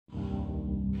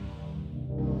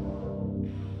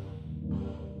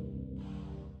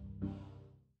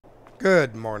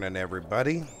Good morning,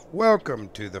 everybody. Welcome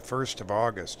to the 1st of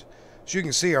August. As you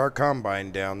can see, our combine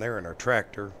down there and our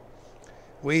tractor.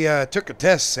 We took a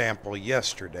test sample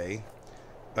yesterday,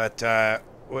 but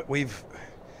we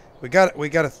got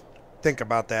to think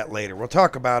about that later. We'll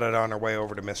talk about it on our way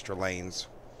over to Mr. Lane's,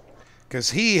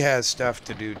 because he has stuff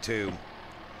to do too.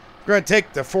 We're going to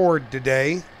take the Ford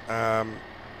today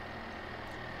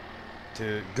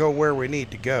to go where we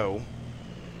need to go,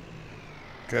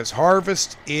 because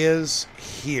harvest is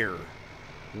here.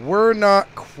 We're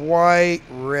not quite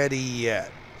ready yet.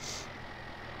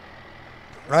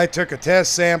 I took a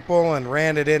test sample and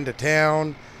ran it into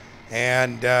town,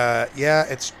 and yeah,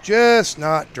 it's just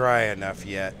not dry enough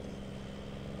yet.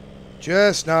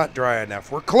 Just not dry enough.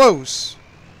 We're close.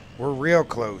 We're real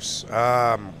close.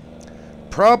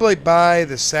 Probably by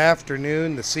this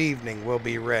afternoon, this evening, we'll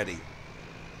be ready.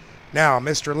 Now,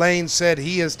 Mr. Lane said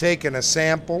he has taken a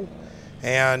sample,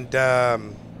 and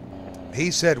he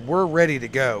said we're ready to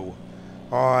go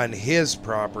on his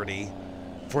property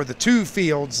for the 2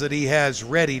 fields that he has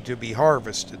ready to be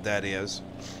harvested, that is.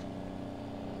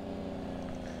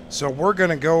 So we're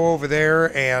going to go over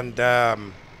there,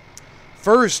 and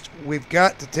first we've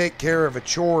got to take care of a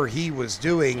chore he was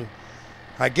doing.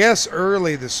 I guess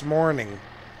early this morning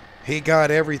he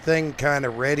got everything kind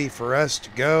of ready for us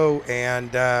to go,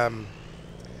 and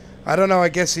I don't know, I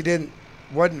guess he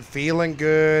wasn't feeling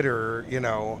good, or you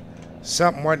know,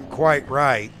 something wasn't quite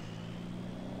right.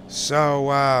 So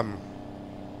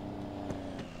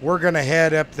we're gonna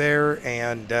head up there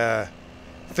and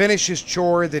finish his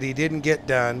chore that he didn't get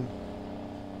done.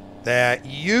 That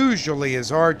usually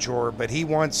is our chore, but he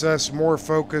wants us more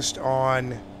focused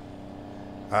on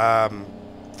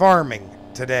farming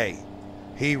today.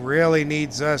 He really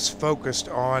needs us focused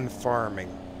on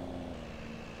farming.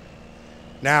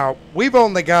 Now, we've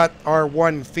only got our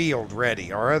 1 field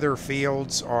ready. Our other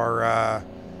fields are,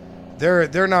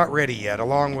 they're not ready yet,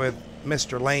 along with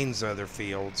Mr. Lane's other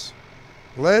fields.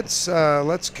 Let's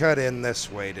cut in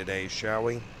this way today, shall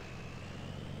we?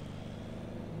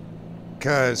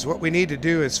 Because what we need to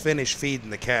do is finish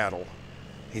feeding the cattle.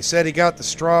 He said he got the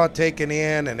straw taken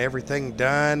in and everything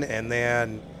done, and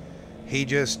then he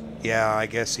just, yeah, I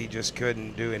guess he just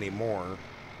couldn't do any more.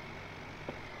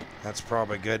 That's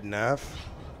probably good enough.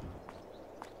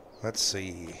 Let's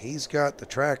see. He's got the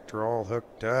tractor all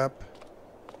hooked up,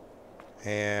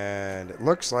 and it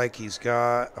looks like he's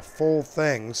got a full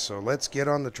thing, so let's get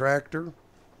on the tractor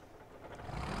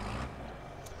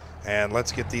and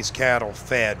let's get these cattle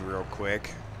fed real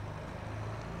quick.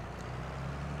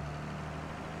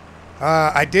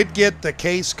 I did get the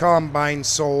case combine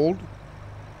sold,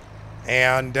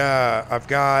 and I've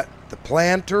got the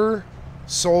planter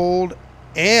sold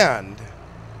and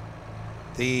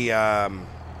the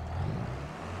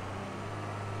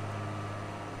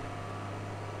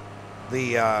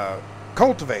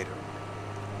cultivator.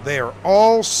 They are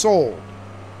all sold,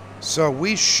 so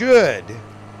we should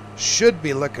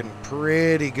be looking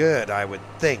pretty good, I would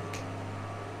think,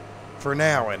 for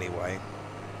now anyway.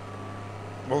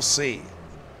 We'll see.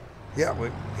 Yeah,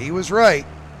 he was right.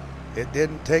 It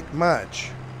didn't take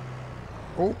much.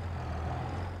 Oh,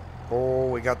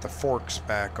 we got the forks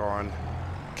back on.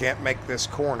 Can't make this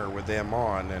corner with them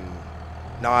on and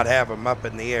not have them up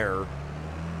in the air.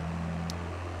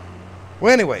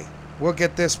 Well, anyway, we'll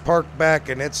get this parked back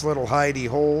in its little hidey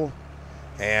hole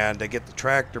and get the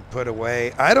tractor put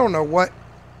away. I don't know what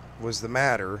was the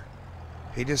matter.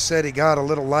 He just said he got a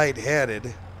little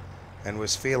lightheaded and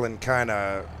was feeling kind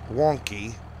of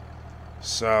wonky.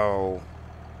 So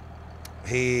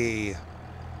he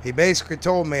basically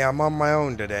told me I'm on my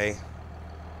own today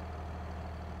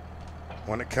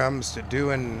when it comes to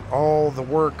doing all the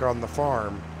work on the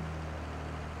farm.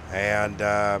 And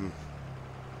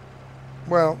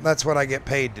well, that's what I get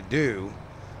paid to do.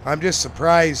 I'm just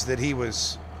surprised that he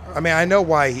was, I mean, I know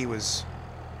why he was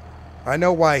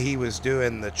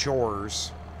doing the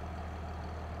chores.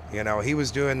 You know, he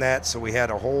was doing that so we had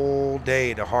a whole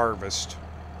day to harvest,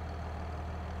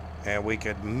 and we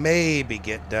could maybe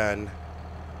get done.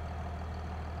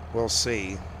 We'll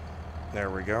see.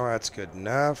 There we go. That's good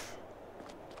enough.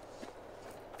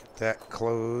 Get that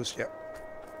closed. Yep.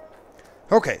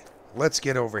 Okay, let's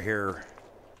get over here.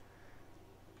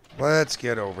 Let's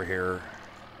get over here.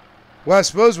 Well, I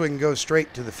suppose we can go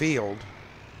straight to the field.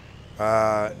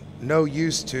 No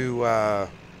use to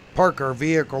park our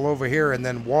vehicle over here and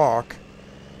then walk,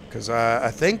 because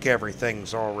I think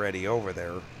everything's already over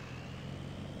there.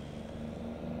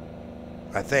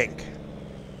 I think.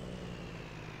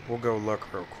 We'll go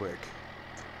look real quick.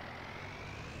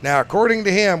 Now, according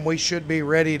to him, we should be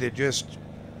ready to just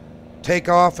take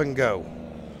off and go.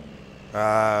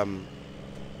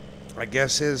 I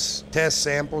guess his test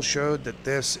sample showed that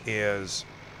this is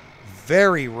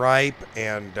very ripe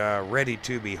and ready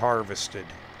to be harvested.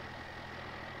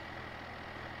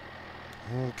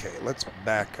 Okay, let's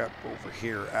back up over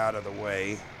here out of the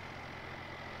way.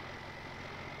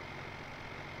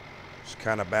 Just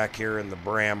kind of back here in the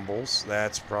brambles.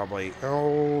 That's probably,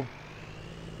 oh,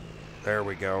 there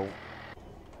we go.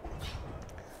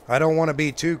 I don't want to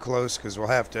be too close because we'll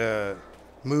have to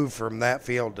move from that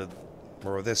field to,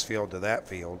 or this field to that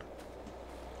field.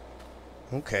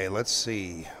 Okay, let's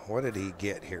see. What did he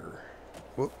get here?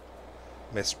 Whoop,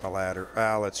 missed my ladder.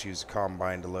 Let's use the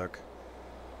combine to look.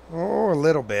 Oh, a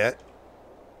little bit.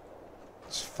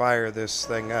 Let's fire this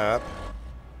thing up.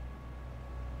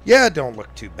 Yeah, it don't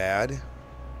look too bad.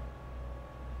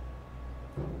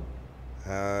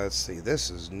 Let's see. This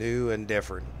is new and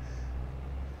different.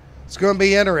 It's going to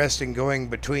be interesting going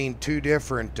between two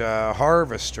different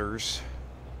harvesters,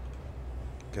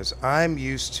 because I'm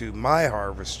used to my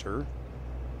harvester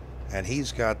and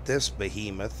he's got this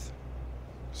behemoth,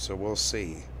 so we'll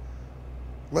see.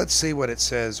 Let's see what it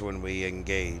says when we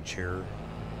engage here.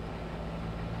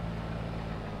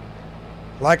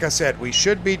 Like I said, we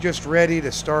should be just ready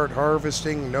to start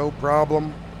harvesting, no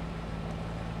problem.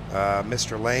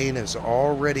 Mr. Lane has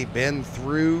already been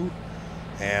through,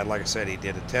 and like I said, he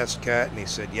did a test cut and he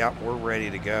said, yep, we're ready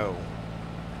to go.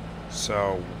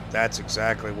 So that's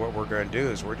exactly what we're going to do,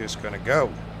 is we're just going to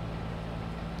go.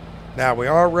 Now, we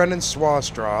are running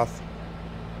Swastroth.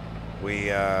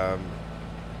 We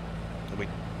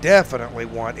definitely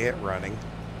want it running,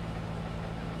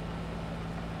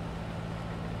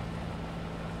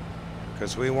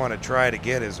 because we want to try to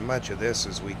get as much of this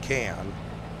as we can.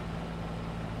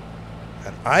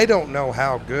 And I don't know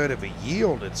how good of a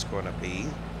yield it's going to be.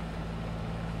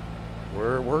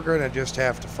 We're going to just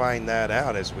have to find that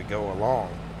out as we go along.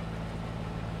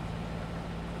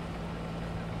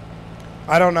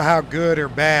 I don't know how good or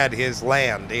bad his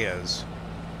land is.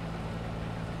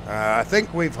 I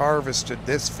think we've harvested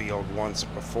this field once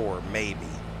before, maybe.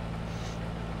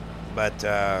 But,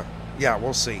 yeah,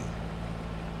 we'll see.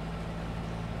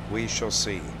 We shall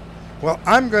see. Well,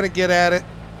 I'm going to get at it,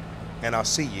 and I'll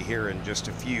see you here in just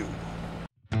a few.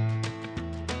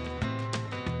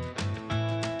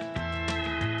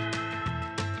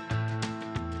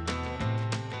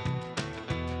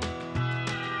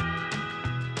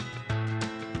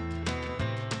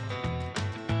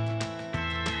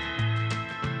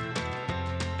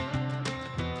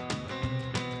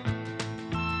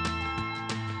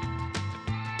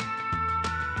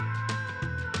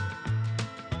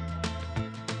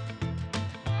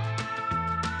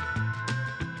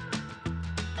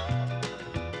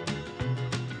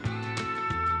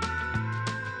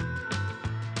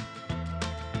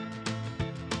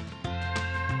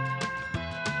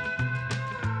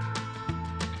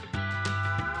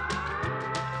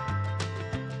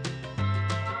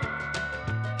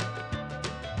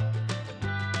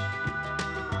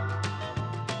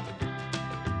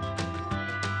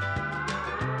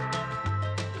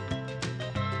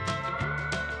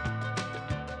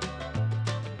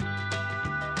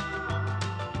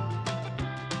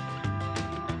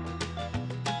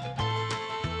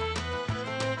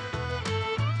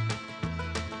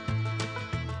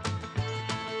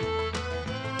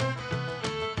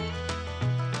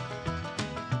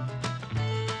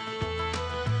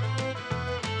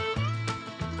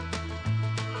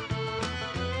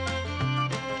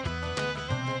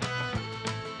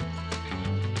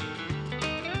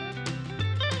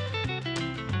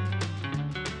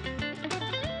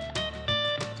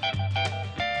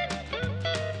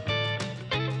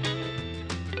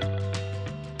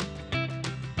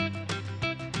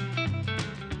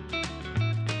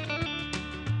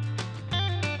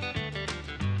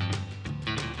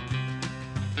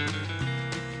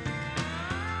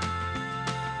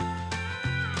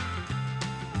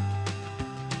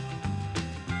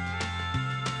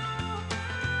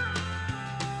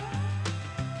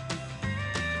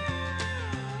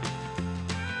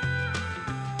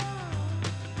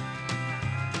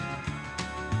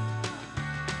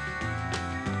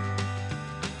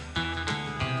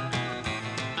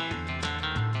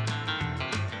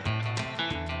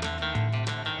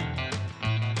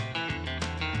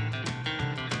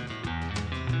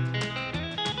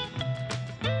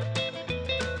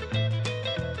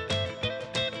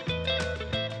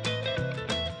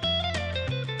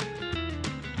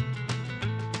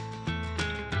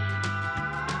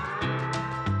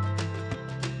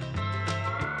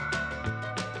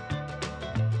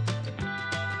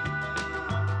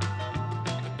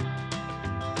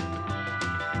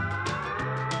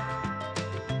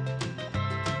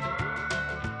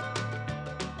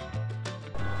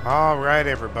 All right,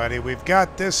 everybody, we've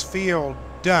got this field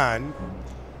done.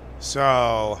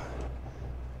 So,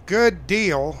 good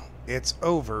deal. It's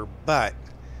over, but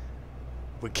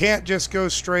we can't just go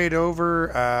straight over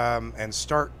and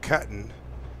start cutting.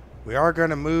 We are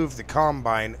going to move the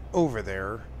combine over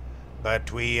there,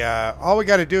 but all we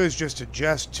got to do is just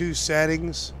adjust 2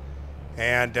 settings,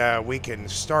 and we can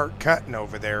start cutting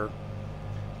over there.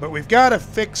 But we've got to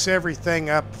fix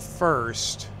everything up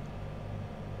first.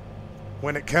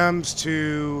 When it comes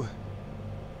to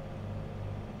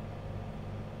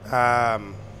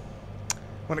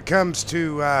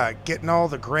getting all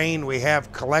the grain we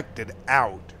have collected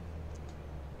out.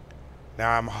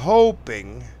 Now I'm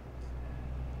hoping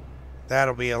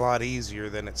that'll be a lot easier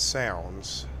than it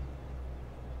sounds.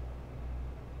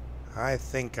 I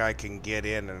think I can get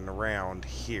in and around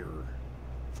here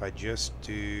if I just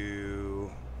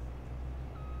do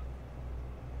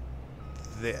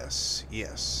this.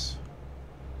 Yes.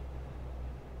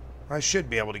 I should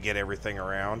be able to get everything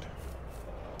around.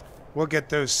 We'll get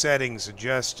those settings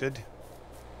adjusted.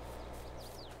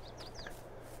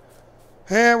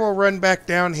 And we'll run back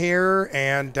down here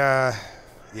and,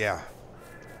 yeah,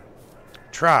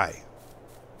 try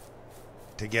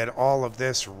to get all of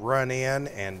this run in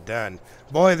and done.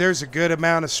 Boy, there's a good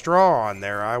amount of straw on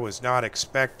there I was not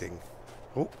expecting.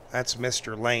 Oh, that's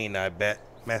Mr. Lane, I bet,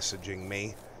 messaging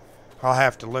me. I'll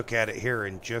have to look at it here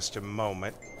in just a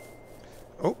moment.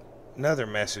 Oh. Another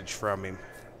message from him.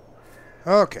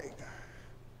 Okay.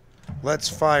 Let's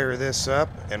fire this up,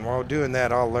 and while doing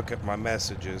that, I'll look at my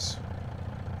messages.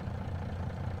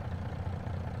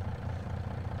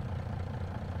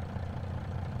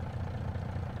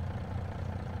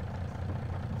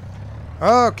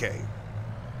 Okay.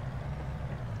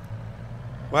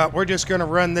 Well, we're just going to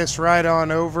run this right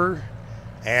on over,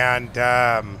 and,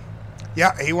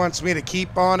 yeah, he wants me to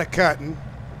keep on a-cutting,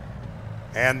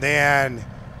 and then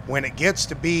when it gets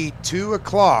to be 2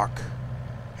 o'clock,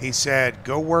 he said,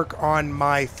 go work on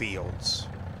my fields.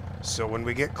 So when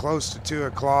we get close to 2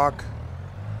 o'clock,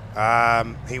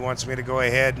 he wants me to go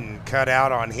ahead and cut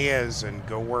out on his and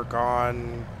go work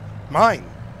on mine.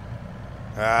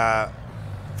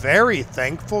 Very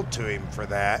thankful to him for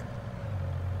that.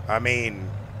 I mean,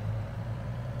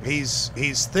 he's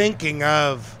thinking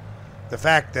of the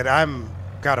fact that I'm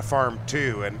got a farm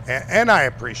too, and I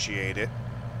appreciate it.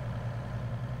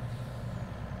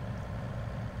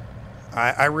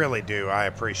 I really do. I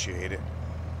appreciate it.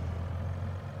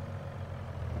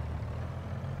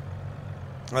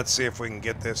 Let's see if we can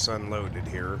get this unloaded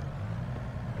here.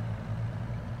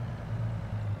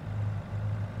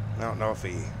 I don't know if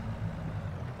he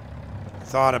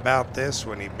thought about this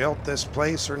when he built this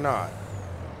place or not.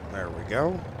 There we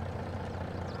go.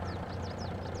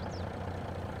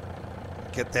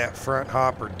 Get that front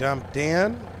hopper dumped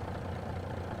in.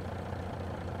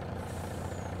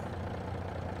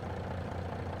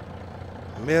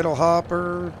 Middle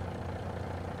hopper.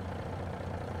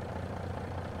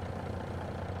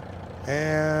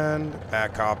 And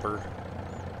back hopper.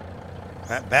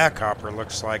 That back hopper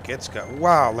looks like it's got...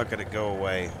 Wow, look at it go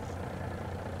away.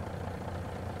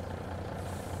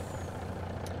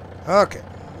 Okay.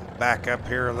 Back up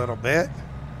here a little bit.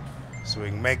 So we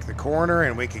can make the corner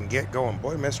and we can get going.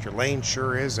 Boy, Mr. Lane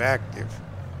sure is active.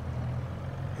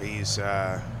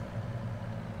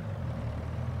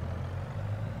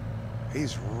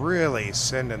 He's really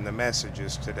sending the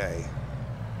messages today.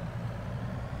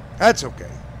 That's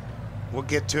okay. We'll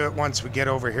get to it once we get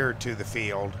over here to the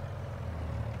field.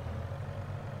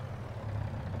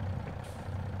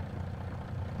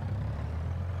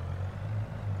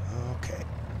 Okay.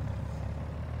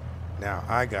 Now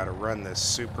I gotta run this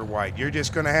super wide. You're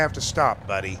just gonna have to stop,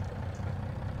 buddy.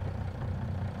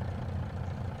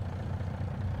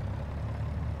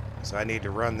 So I need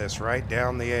to run this right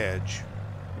down the edge.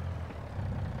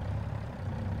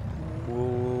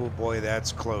 Oh boy,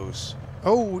 that's close.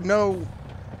 Oh no,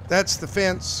 that's the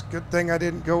fence. Good thing I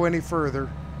didn't go any further.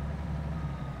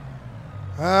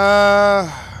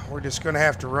 We're just gonna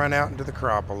have to run out into the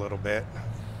crop a little bit.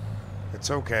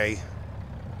 It's okay.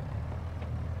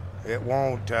 It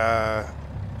won't,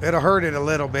 it'll hurt it a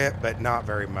little bit, but not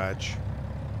very much.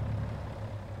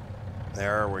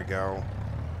 There we go.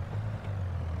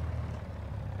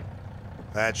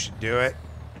 That should do it.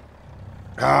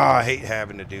 Ah, I hate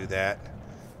having to do that.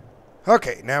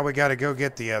 Okay, now we got to go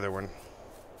get the other one.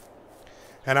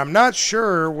 And I'm not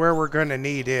sure where we're going to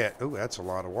need it. Ooh, that's a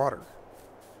lot of water.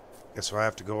 Guess we'll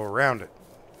have to go around it.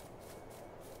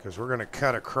 Because we're going to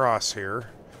cut across here.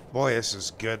 Boy, this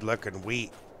is good looking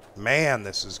wheat. Man,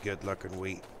 this is good looking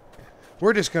wheat.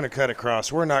 We're just going to cut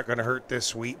across. We're not going to hurt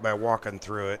this wheat by walking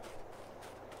through it.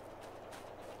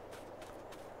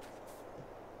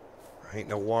 Ain't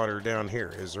no water down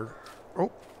here, is there?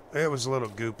 Oh, it was a little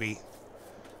goopy.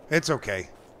 It's okay.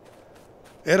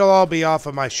 It'll all be off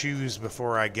of my shoes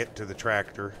before I get to the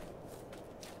tractor.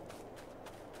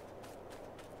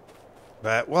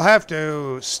 But we'll have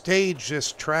to stage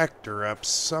this tractor up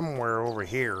somewhere over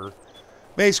here.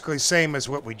 Basically same as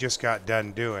what we just got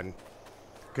done doing.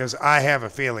 Because I have a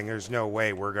feeling there's no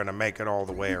way we're going to make it all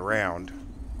the way around.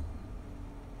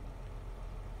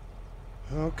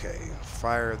 Okay,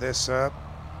 fire this up.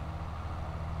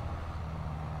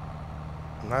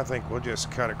 And I think we'll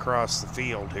just cut across the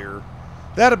field here.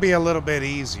 That'll be a little bit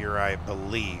easier, I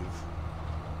believe.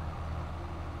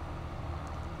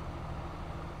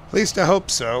 At least I hope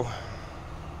so.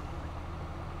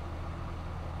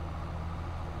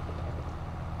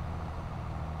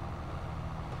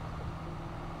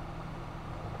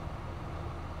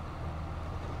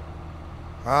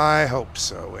 I hope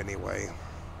so, anyway.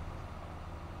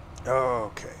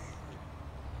 Okay.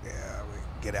 Yeah,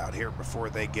 we get out here before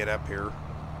they get up here.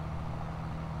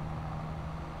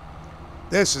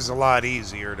 This is a lot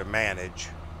easier to manage.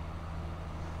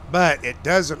 But it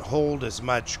doesn't hold as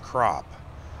much crop.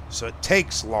 So it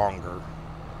takes longer.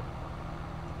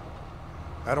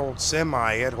 That old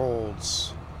semi, it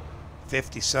holds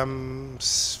 50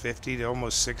 to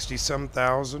almost 60 some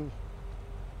thousand.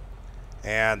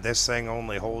 And this thing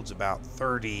only holds about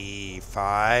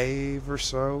 35 or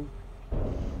so.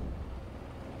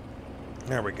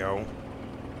 There we go.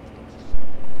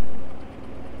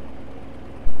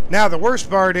 Now the worst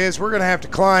part is we're going to have to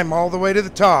climb all the way to the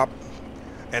top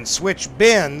and switch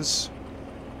bins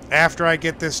after I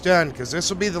get this done, because this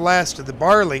will be the last of the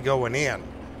barley going in.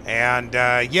 And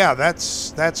yeah,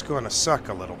 that's going to suck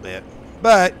a little bit.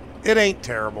 But it ain't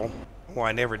terrible. Oh,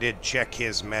 I never did check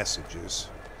his messages.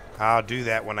 I'll do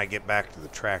that when I get back to the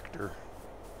tractor.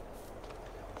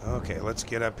 Okay, let's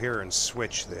get up here and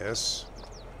switch this.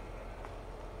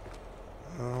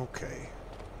 Okay.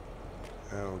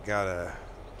 Oh, we gotta...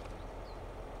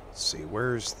 Let's see,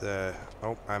 where's the...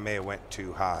 Oh, I may have went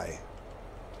too high.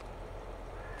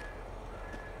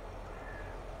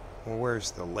 Well, where's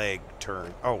the leg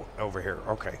turn? Oh, over here.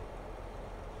 Okay.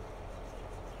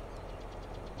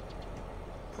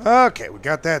 Okay, we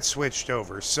got that switched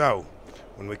over. So,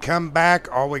 when we come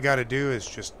back, all we got to do is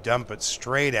just dump it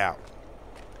straight out.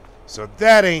 So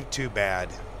that ain't too bad.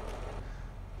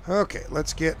 Okay,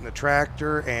 let's get in the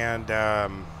tractor and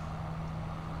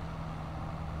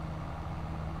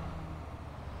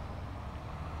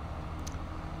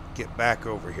get back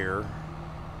over here.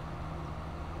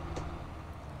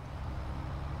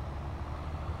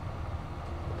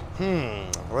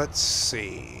 Let's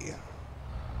see.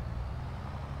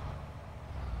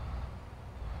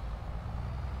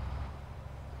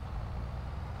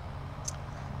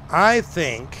 I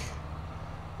think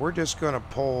we're just going to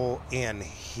pull in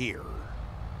here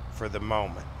for the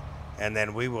moment. And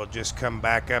then we will just come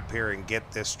back up here and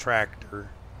get this tractor.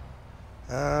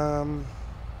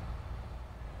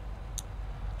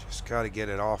 Just got to get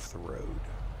it off the road.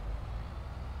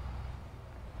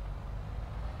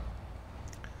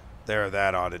 There,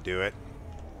 that ought to do it.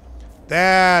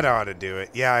 That ought to do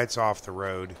it. Yeah, it's off the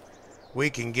road. We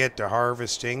can get to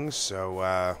harvesting, so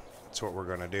that's what we're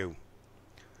going to do.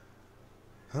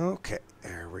 Okay,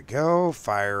 there we go.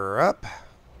 Fire her up.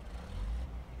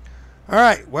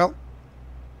 Alright, well,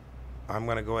 I'm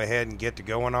going to go ahead and get to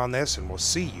going on this, and we'll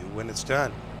see you when it's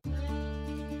done.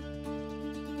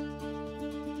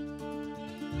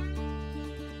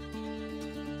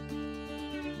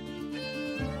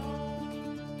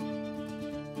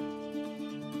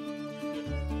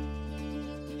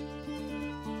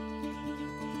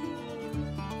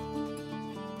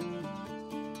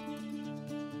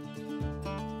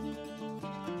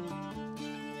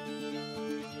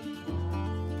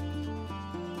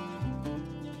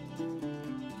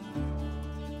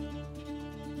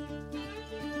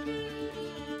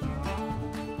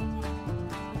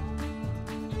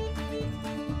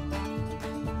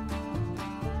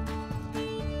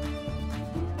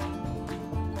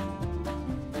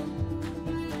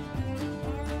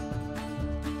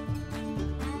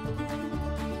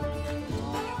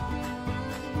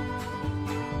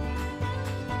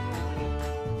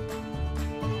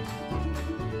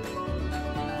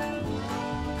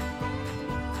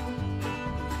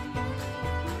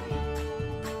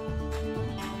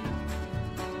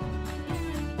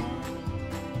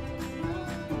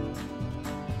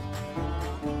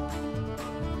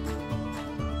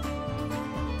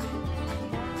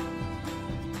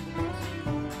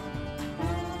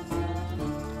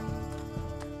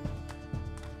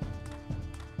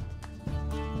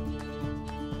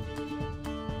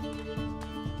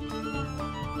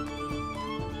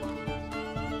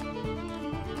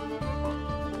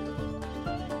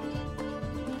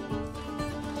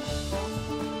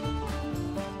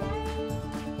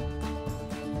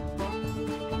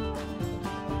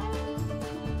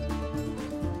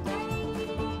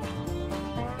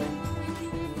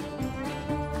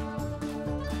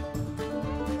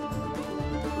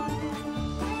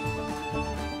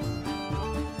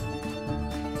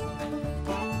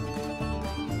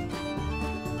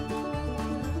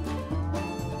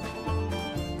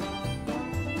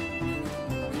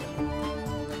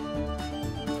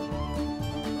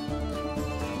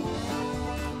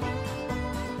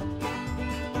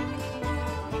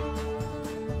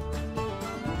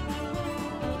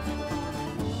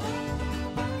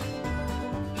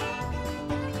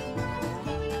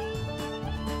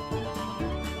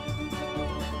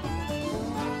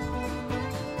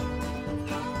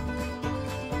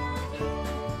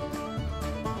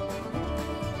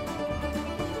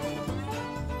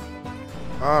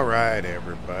 All right,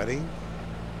 everybody.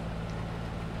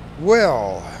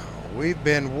 Well, we've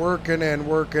been working and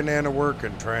working and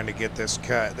working trying to get this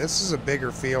cut. This is a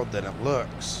bigger field than it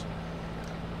looks.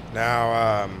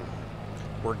 Now,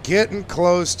 we're getting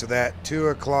close to that 2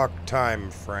 o'clock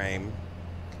time frame.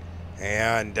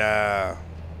 And,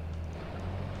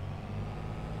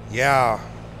 yeah,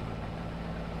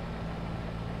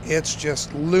 it's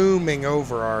just looming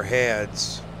over our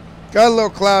heads. Got a little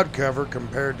cloud cover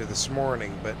compared to this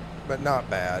morning, but not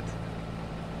bad.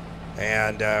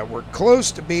 And we're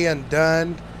close to being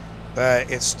done,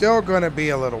 but it's still going to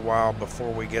be a little while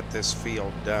before we get this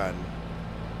field done.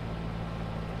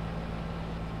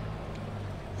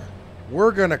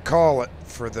 We're going to call it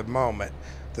for the moment.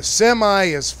 The semi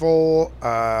is full.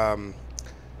 The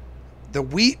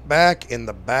wheat back in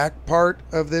the back part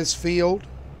of this field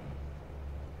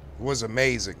was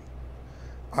amazing.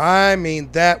 I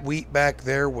mean, that wheat back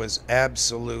there was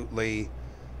absolutely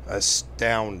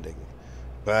astounding.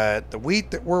 But the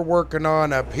wheat that we're working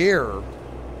on up here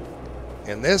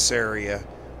in this area,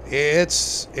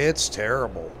 it's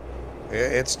terrible.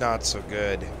 It's not so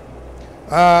good.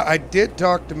 I did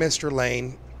talk to Mr.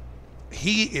 Lane.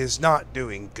 He is not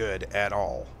doing good at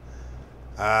all.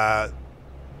 I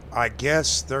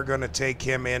guess they're going to take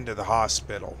him into the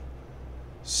hospital.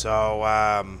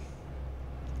 So,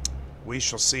 we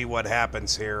shall see what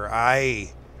happens here.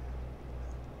 I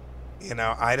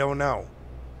don't know.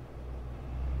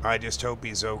 I just hope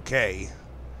he's okay.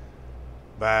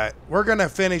 But we're going to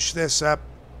finish this up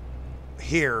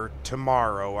here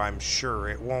tomorrow, I'm sure.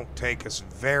 It won't take us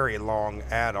very long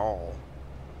at all.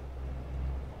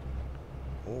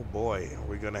 Oh boy, are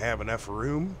we going to have enough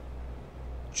room?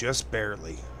 Just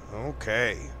barely.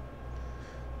 Okay.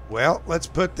 Well, let's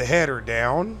put the header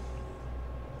down.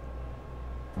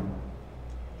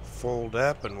 Fold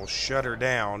up and we'll shut her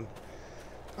down.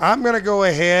 I'm going to go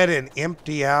ahead and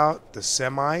empty out the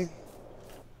semi.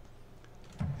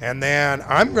 And then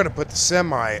I'm going to put the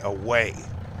semi away.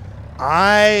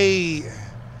 I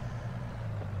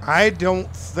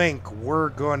don't think we're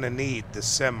going to need the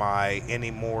semi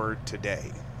anymore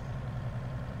today.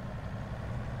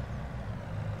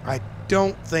 I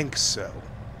don't think so.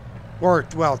 Or,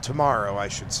 well, tomorrow, I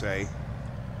should say.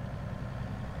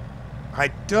 I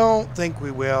don't think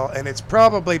we will, and it's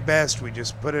probably best we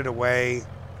just put it away.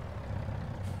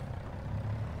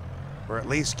 Or at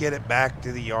least get it back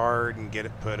to the yard and get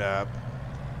it put up.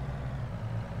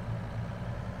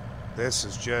 This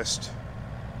is just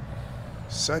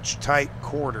such tight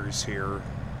quarters here.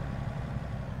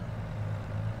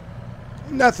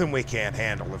 Nothing we can't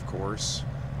handle, of course.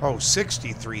 Oh,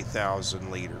 63,000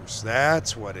 liters.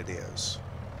 That's what it is.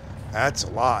 That's a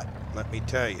lot, let me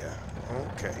tell you.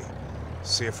 Okay.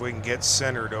 See if we can get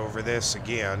centered over this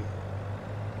again.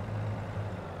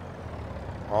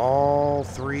 All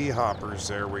 3 hoppers,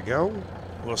 there we go.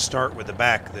 We'll start with the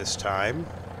back this time.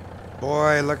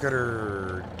 Boy, look at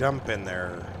her dump in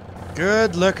there.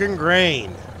 Good looking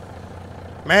grain.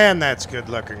 Man, that's good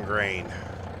looking grain.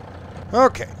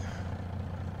 Okay.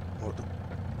 We'll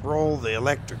roll the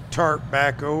electric tarp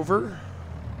back over.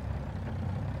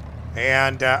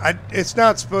 And it's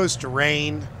not supposed to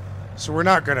rain, so we're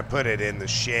not going to put it in the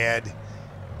shed.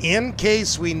 In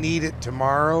case we need it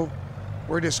tomorrow,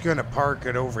 we're just going to park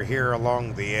it over here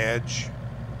along the edge.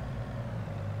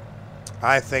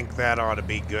 I think that ought to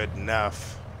be good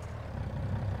enough.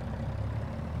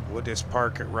 We'll just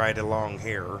park it right along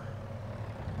here.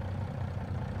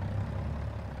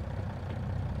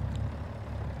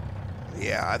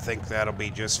 Yeah, I think that'll be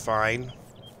just fine.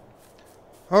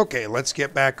 Okay, let's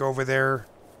get back over there.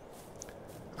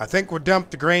 I think we'll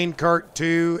dump the grain cart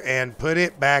too and put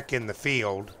it back in the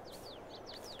field.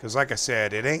 Because like I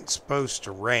said, it ain't supposed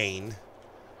to rain.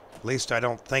 At least I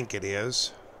don't think it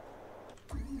is.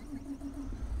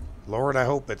 Lord, I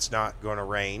hope it's not going to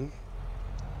rain.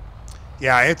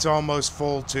 Yeah, it's almost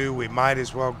full too. We might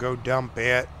as well go dump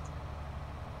it.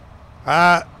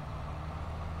 The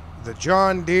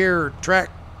John Deere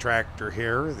tractor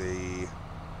here,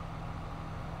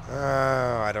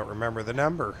 I don't remember the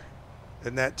number.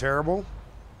 Isn't that terrible?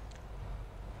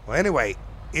 Well, anyway,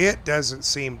 it doesn't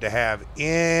seem to have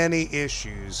any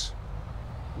issues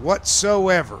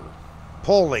whatsoever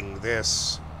pulling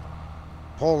this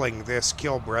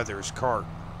Kill Brothers cart.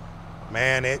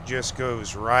 Man, it just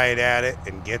goes right at it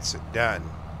and gets it done.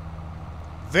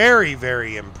 Very,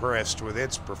 very impressed with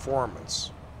its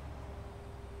performance.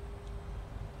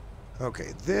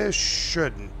 Okay, this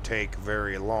shouldn't take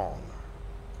very long.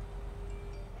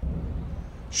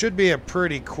 Should be a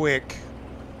pretty quick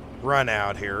run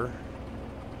out here.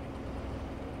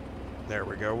 There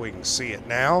we go, we can see it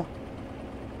now.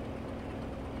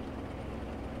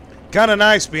 Kind of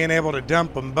nice being able to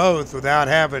dump them both without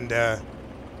having to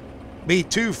be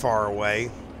too far away.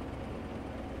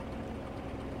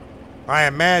 I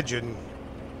imagine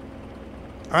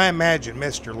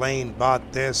Mr. Lane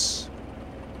bought this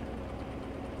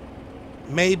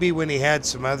maybe when he had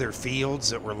some other fields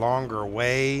that were longer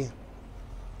away.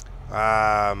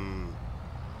 While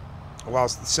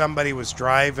somebody was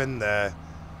driving the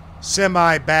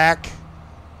semi back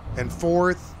and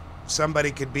forth,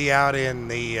 somebody could be out in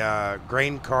the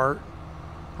grain cart.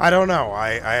 I don't know.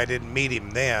 I didn't meet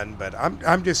him then, but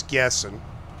I'm just guessing.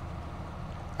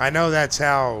 I know that's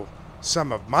how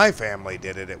some of my family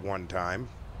did it at one time,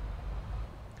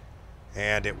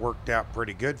 and it worked out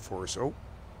pretty good for us. Oh,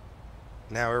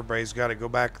 now everybody's got to go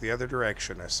back the other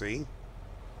direction, I see.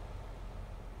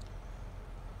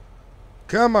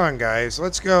 Come on, guys,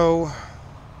 let's go.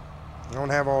 I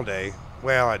don't have all day.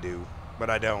 Well, I do, but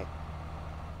I don't.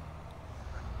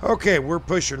 Okay, we're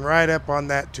pushing right up on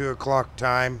that 2 o'clock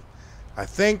time. I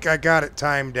think I got it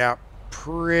timed out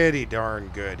pretty darn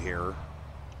good here.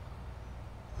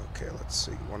 Okay, let's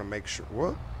see. Want to make sure.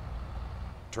 Whoop.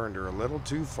 Turned her a little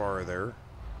too far there.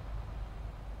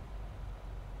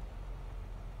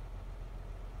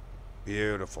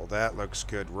 Beautiful. That looks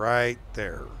good right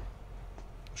there.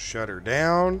 Shut her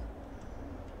down.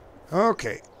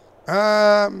 Okay.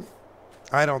 I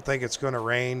don't think it's going to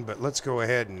rain, but let's go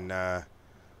ahead and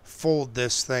fold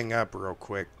this thing up real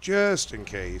quick, just in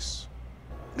case.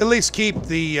 At least keep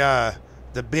the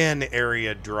bin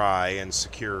area dry and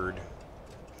secured.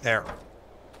 There.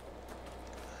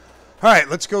 Alright,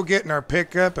 let's go get in our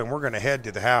pickup, and we're going to head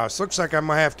to the house. Looks like I'm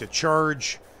going to have to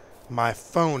charge my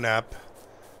phone up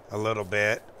a little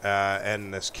bit,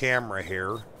 and this camera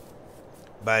here.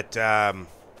 But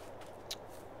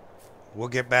we'll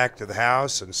get back to the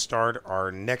house and start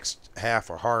our next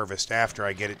half of harvest after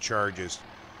I get it charged.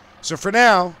 So for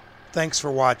now, thanks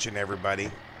for watching, everybody.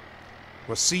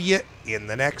 We'll see you in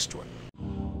the next one.